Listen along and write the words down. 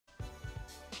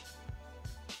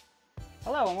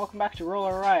Hello and welcome back to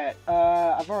Riot.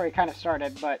 I've already kind of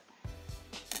started, but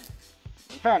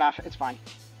fair enough, it's fine.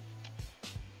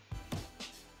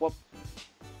 Whoop.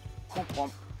 Womp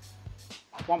womp.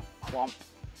 Womp womp.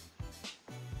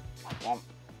 Womp.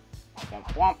 Womp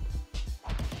womp.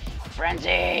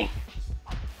 Frenzy!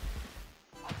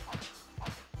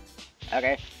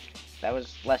 Okay, that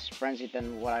was less frenzied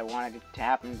than what I wanted it to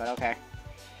happen, but okay.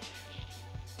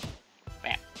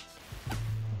 Bam.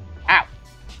 Ow!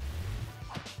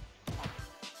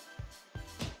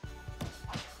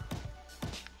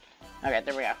 Okay,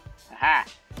 there we go. Aha!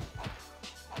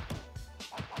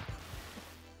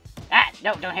 Ah!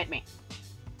 No, don't hit me!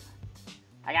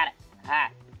 I got it. Ah!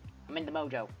 I'm in the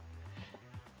mojo.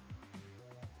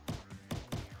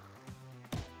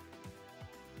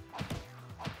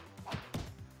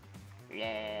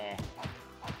 Yeah.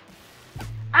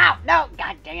 Ow! No!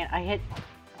 God dang it, I hit...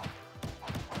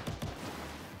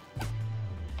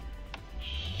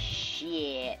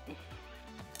 Shit.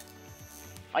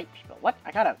 Fight people. What?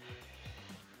 I got a...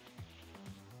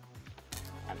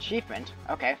 achievement?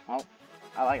 Okay, well,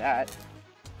 I like that.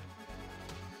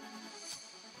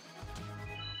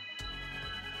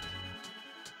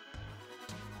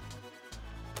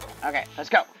 Okay, let's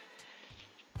go.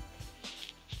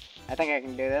 I think I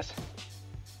can do this.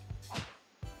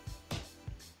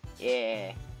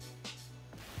 Yeah.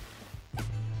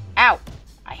 Ow!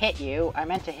 I hit you. I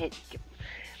meant to hit you.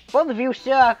 Both of you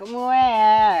suck.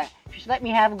 Mwah. Just let me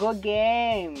have a good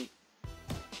game.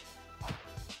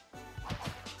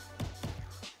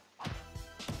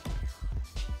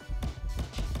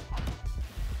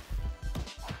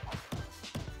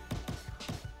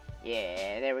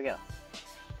 Yeah, there we go.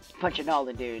 Punching all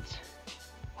the dudes.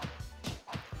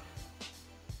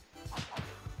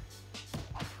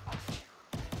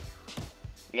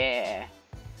 Yeah.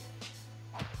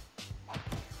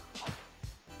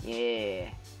 Yeah.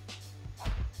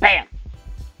 Bam!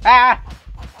 Ah!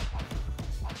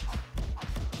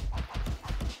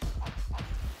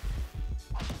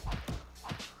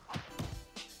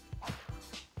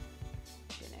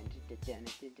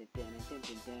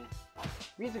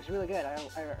 Music's really good. I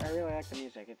really like the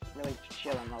music. It's really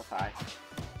chill and lo-fi.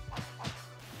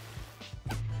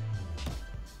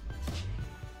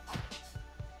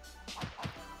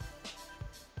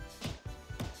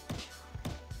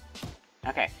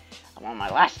 Okay, I'm on my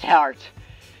last heart.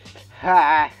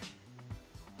 Ah.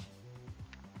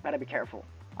 Gotta be careful.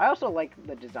 I also like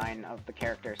the design of the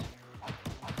characters.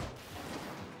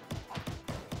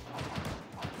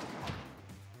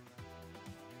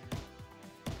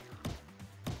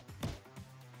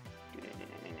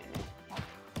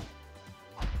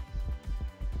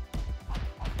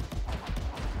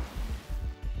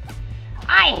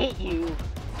 I hit you!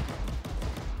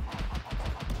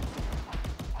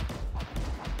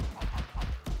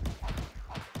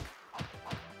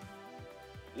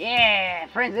 Yeah!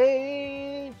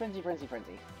 Frenzy! Frenzy, frenzy,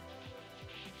 frenzy.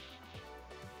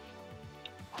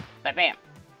 Bam, bam.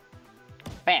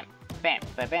 Bam, bam,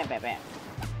 bam, bam, bam, bam.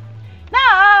 No!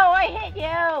 I hit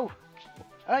you!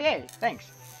 Oh, yay, thanks.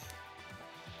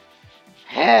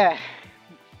 Huh.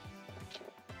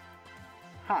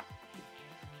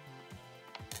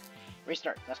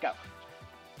 Restart, let's go.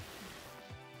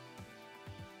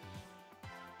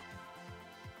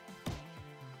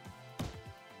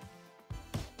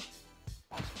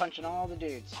 Just punching all the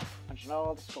dudes. Punching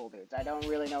all the skull dudes. I don't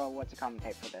really know what to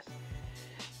commentate for this,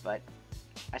 but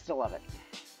I still love it.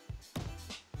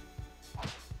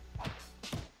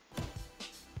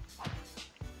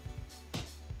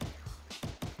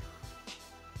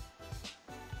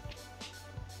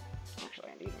 Actually,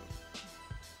 I need them.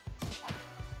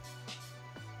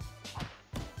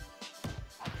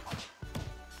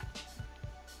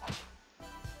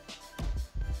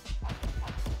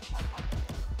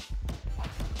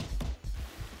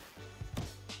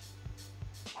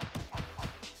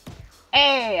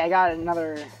 Hey, I got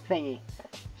another thingy,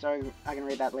 so I can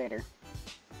read that later.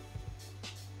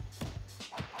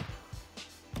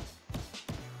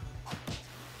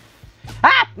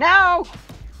 Ah! No!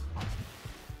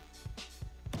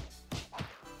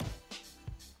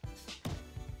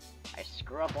 I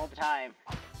screw up all the time.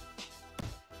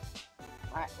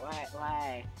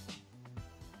 Why?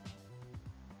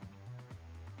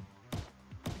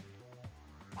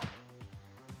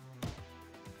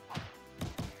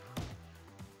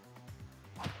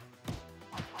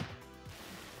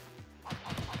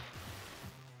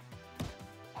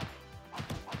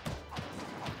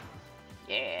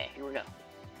 Yeah, here we go.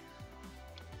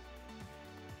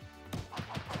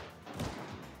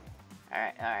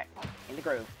 Alright. In the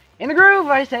groove. In the groove,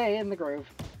 I say, in the groove.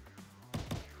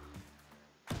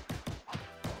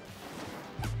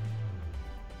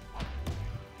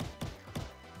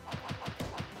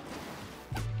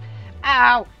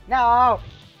 Ow! No!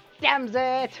 Damn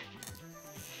it!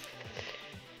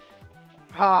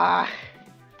 Ah.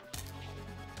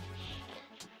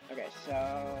 Okay,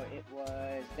 so it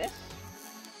was this?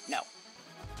 No.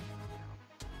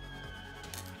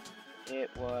 It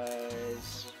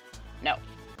was... No,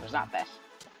 it was not this.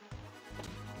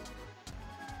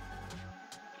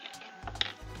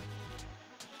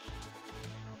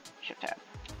 Shift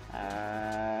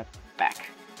tab. Back.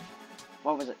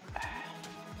 What was it?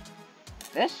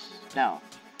 This? No.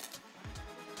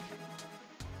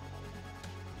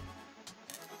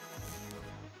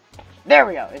 There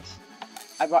we go. It's...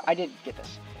 I did get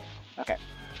this. Okay.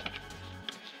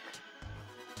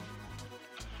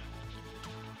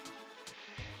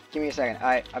 Give me a second.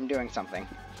 I'm doing something.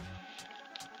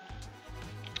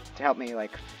 To help me,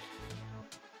 like...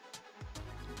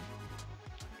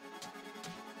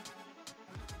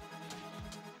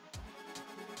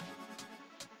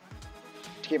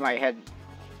 To keep my head...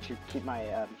 To keep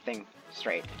my, thing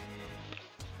straight.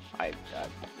 My,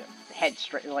 head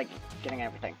straight, like, getting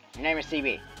everything. Your name is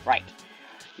CB. Right.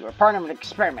 You were part of an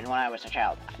experiment when I was a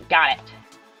child. Got it.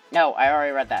 No, I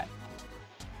already read that.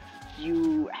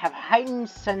 You have heightened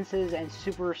senses and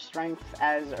super strength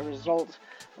as a result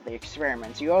of the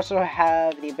experiments. You also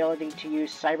have the ability to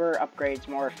use cyber upgrades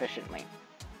more efficiently.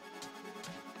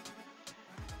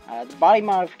 The body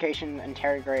modification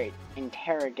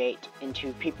interrogate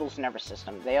into people's nervous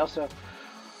system. They also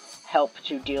help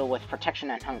to deal with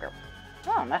protection and hunger.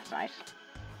 Oh, that's nice.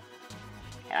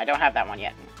 And I don't have that one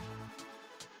yet.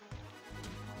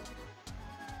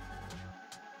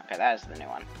 Okay, that is the new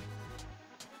one.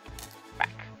 Back.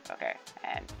 Okay,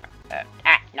 and...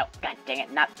 no, god dang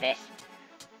it, not this.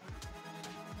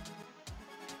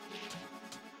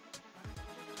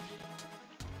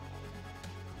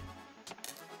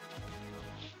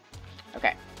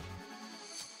 Okay.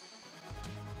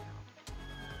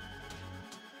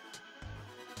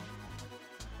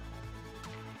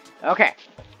 Okay.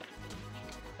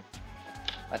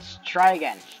 Let's try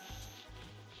again.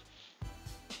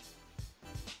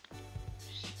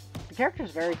 The character's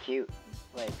very cute.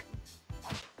 Like,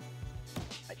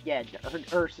 yeah,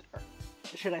 her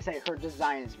should I say, her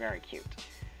design is very cute.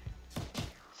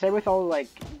 Same with all, like,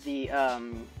 the,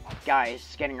 guys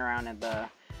skating around and the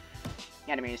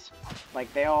enemies.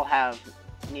 Like, they all have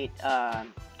neat,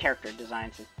 character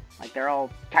designs. Like, they're all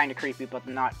kind of creepy, but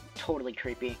not totally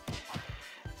creepy.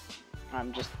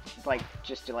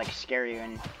 Just to, like, scare you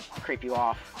and creep you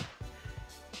off.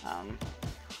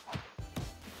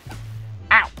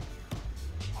 Ow!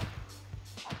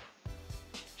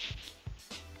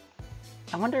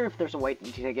 I wonder if there's a way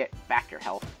to get back your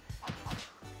health.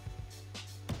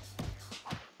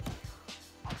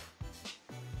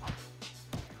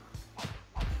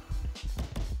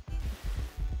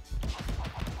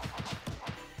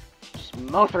 Just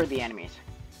mow through the enemies.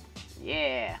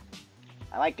 Yeah.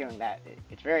 I like doing that.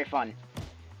 It's very fun.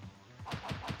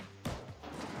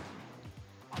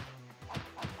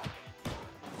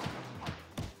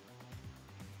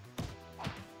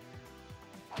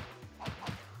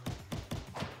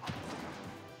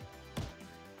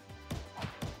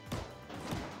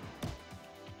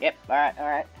 Yep, alright,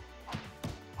 alright.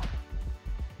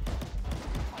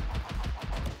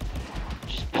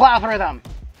 Just plow through them!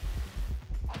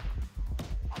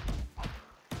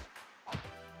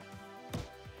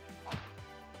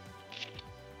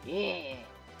 Yeah!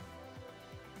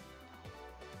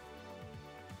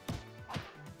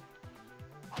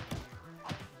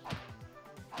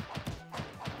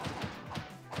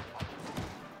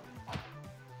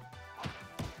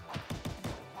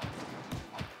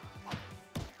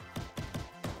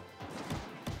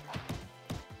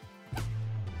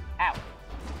 Ow.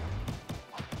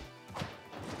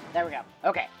 There we go.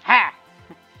 Okay. Ha!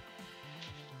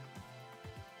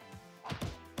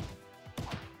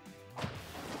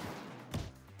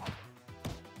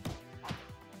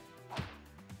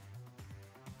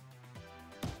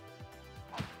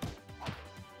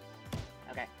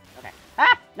 Okay. Okay.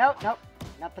 Ah! Nope, nope.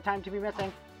 Not the time to be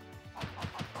missing.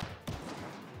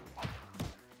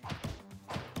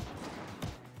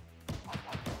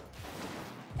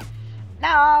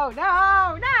 No!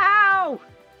 No! No!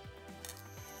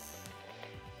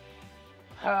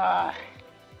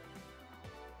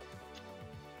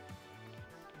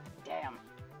 Damn.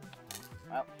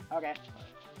 Well, okay.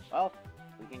 Well,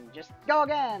 we can just go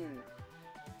again!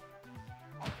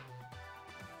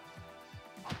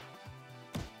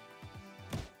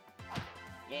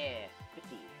 Yeah,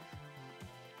 50.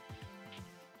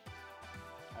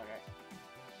 Okay.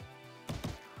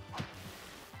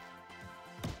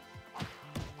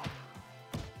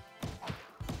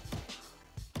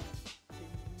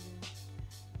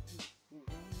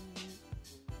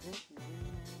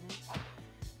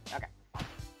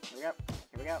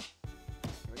 go.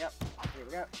 Here we go. Here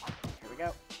we go. Here we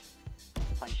go.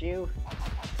 Punch you.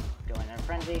 Go in a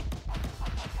frenzy.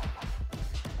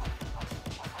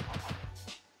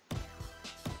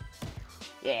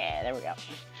 Yeah, there we go.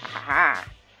 Ha!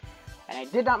 And I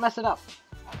did not mess it up.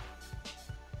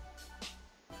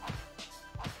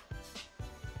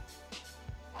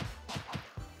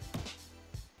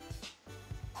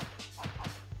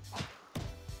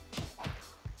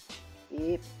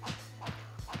 Yep.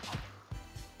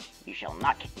 You shall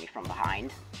not kick me from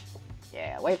behind.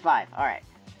 Yeah, wave 5. Alright.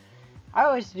 I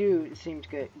always do seem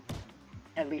to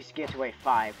at least get to wave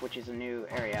 5, which is a new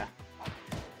area.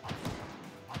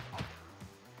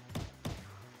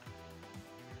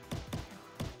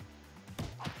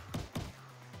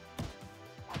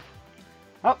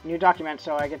 Oh, new document,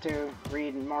 so I get to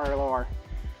read more lore.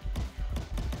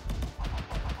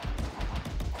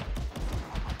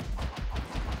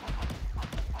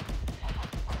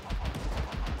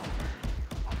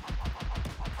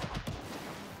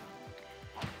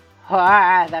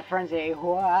 Ah, that frenzy.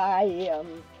 Why?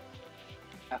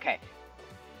 Okay.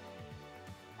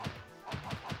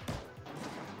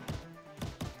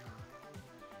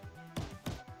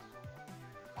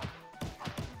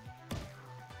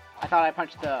 I thought I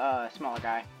punched the smaller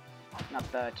guy,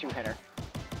 not the two-hitter.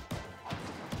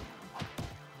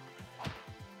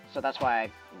 So that's why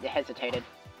I hesitated.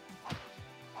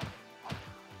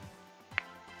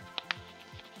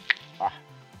 Ah,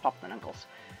 pop the knuckles.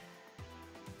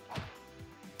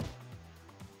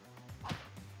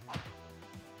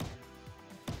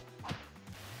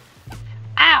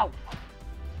 Ow!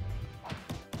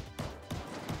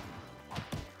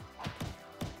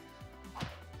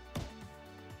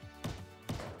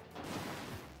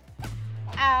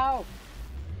 Ow!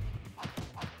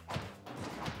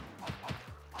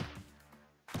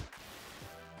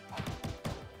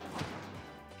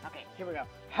 Okay, here we go.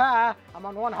 Ha! I'm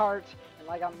on 1 heart, and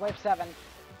like on wave 7.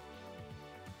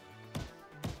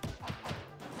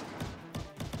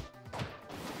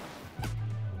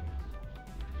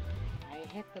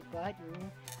 I hit the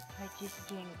button, I just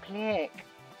didn't click.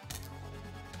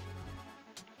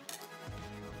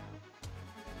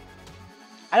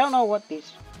 I don't know what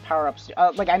these power-ups do.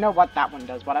 Like, I know what that one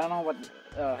does, but I don't know what,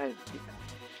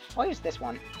 I'll use this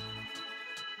one.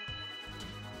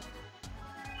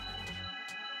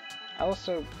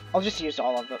 I'll just use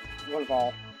all of it, one of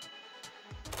all.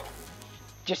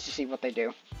 Just to see what they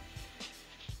do.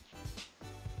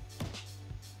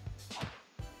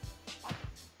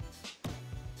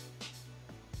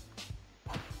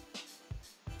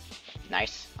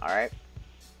 Nice, alright.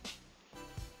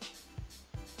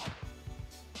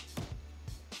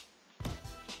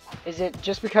 Is it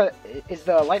just because, is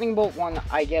the lightning bolt one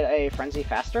I get a frenzy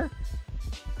faster?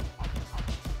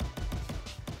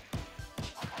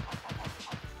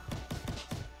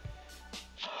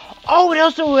 Oh, it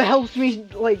also helps me,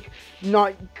 like,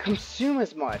 not consume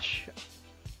as much.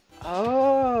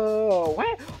 Oh,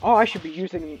 what? Oh, I should be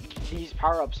using these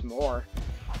power-ups more.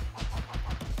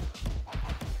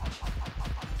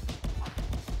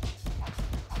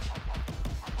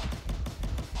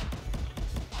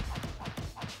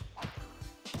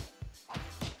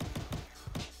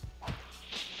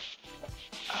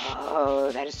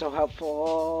 Oh, that is so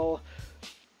helpful.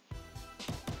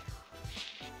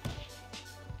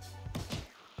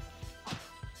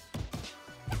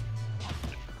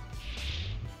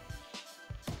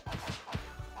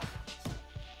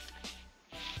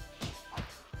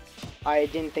 I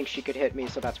didn't think she could hit me,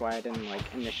 so that's why I didn't, like,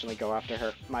 initially go after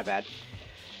her. My bad.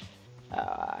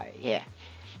 Yeah.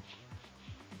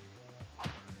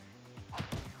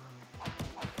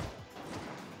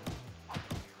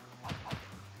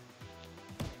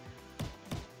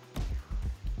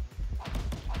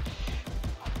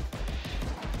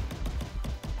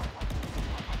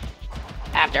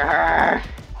 After her!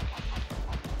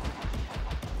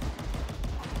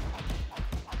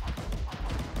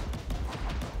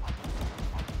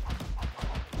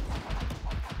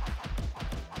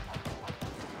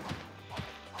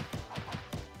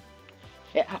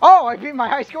 Yeah. Oh, I beat my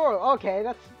high score! Okay,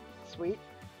 that's sweet.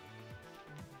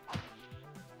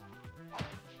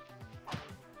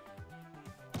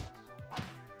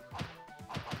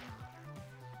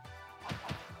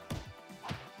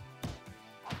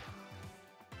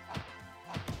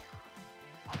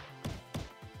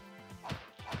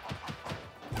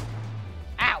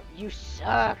 Ow! You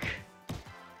suck!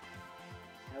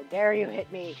 How dare you hit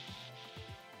me!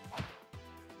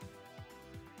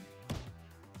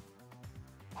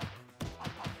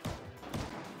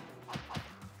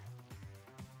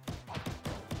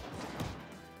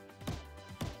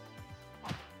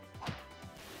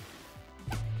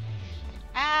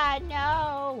 Ah,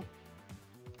 no!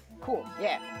 Cool,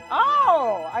 yeah.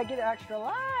 Oh, I get extra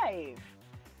life!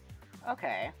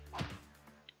 Okay.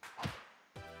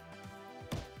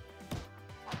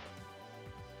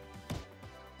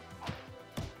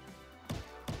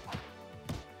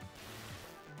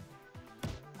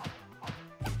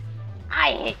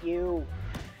 I hit you!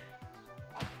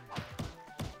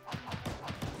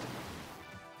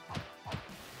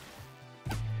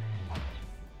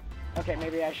 Okay,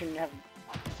 maybe I shouldn't have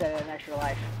said an extra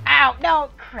life. Ow! No!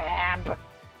 Crab!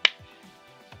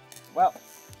 Well.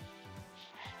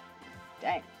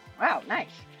 Dang. Wow, nice.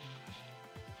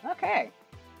 Okay.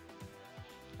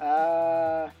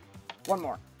 One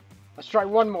more. Let's try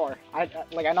one more. I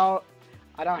know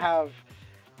I don't have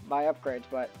my upgrades,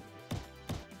 but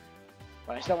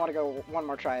I still want to go one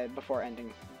more try before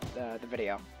ending the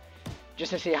video. Just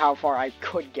to see how far I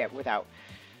could get without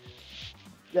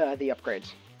the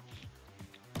upgrades.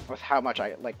 With how much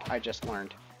I just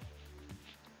learned.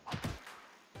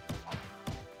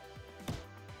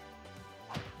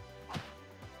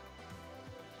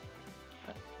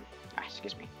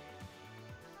 Excuse me.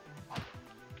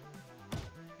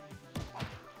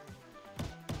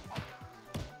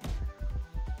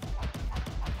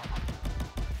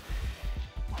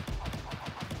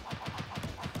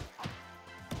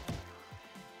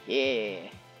 Yeah.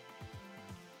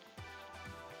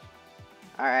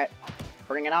 Alright.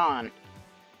 Bring it on.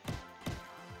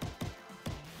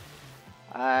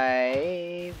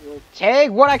 I will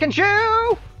take what I can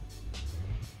chew!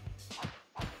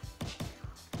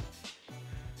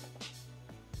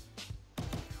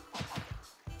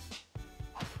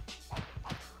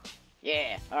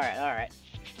 Yeah, alright.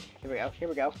 Here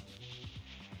we go.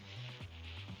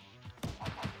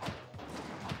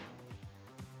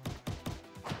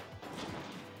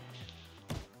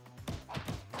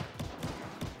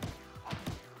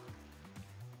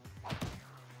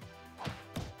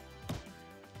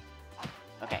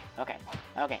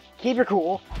 Okay. Keep your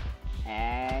cool.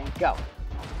 And go.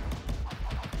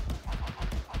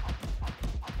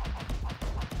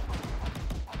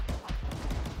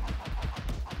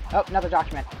 Oh, another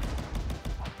document.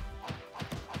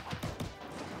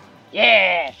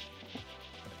 Yeah!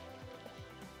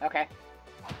 Okay.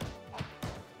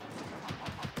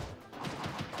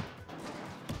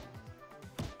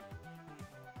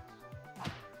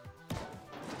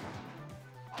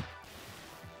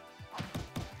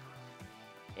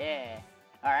 Yeah.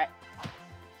 Alright.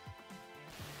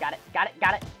 Got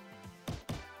it.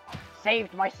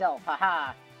 Saved myself,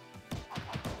 haha.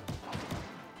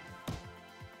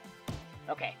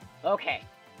 Okay.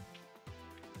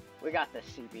 We got this,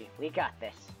 CB. We got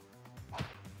this.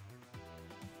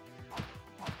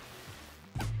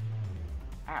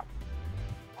 Ow.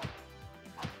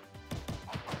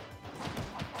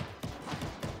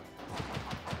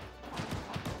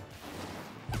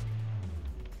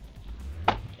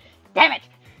 Damn it!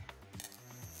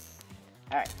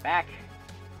 Alright, back.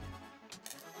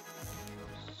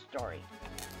 Story.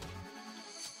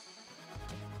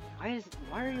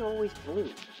 Why are you always blue?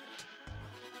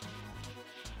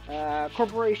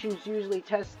 Corporations usually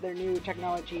test their new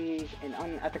technologies in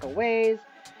unethical ways.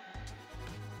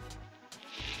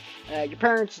 Your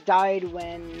parents died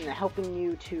when helping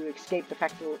you to escape the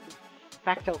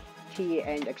faculty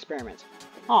and experiments.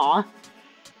 Aw.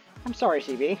 I'm sorry,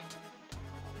 CB.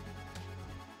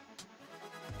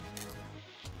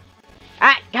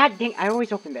 Ah, god dang, I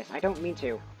always open this. I don't mean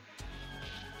to.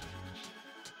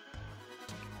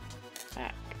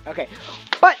 Okay,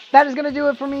 but that is gonna do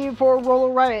it for me for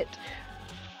Roller Riot.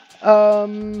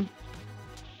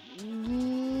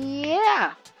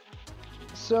 Yeah.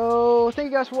 So thank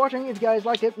you guys for watching. If you guys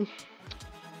liked it,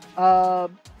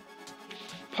 punch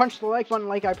the like button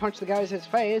like I punched the guy's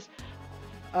face.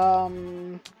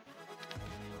 And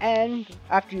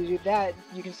after you do that,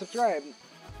 you can subscribe.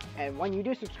 And when you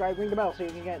do subscribe, ring the bell so you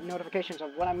can get notifications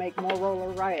of when I make more Roller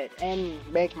Riot and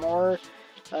make more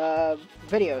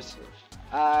videos.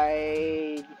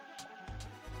 I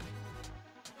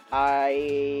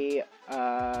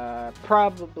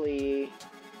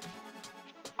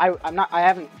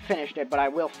haven't finished it, but I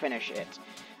will finish it.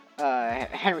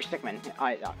 Henry Stickmin.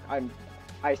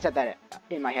 I said that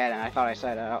in my head, and I thought I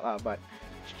said it out loud, but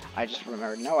I just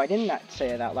remembered. No, I did not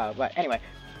say it out loud. But anyway,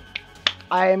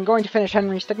 I am going to finish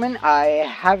Henry Stickmin. I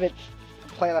have it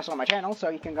playlist on my channel, so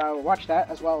you can go watch that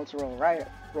as well as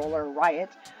Roller Riot.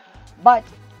 But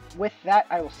with that,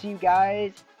 I will see you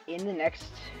guys in the next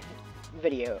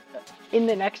video, in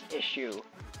the next issue.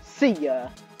 See ya!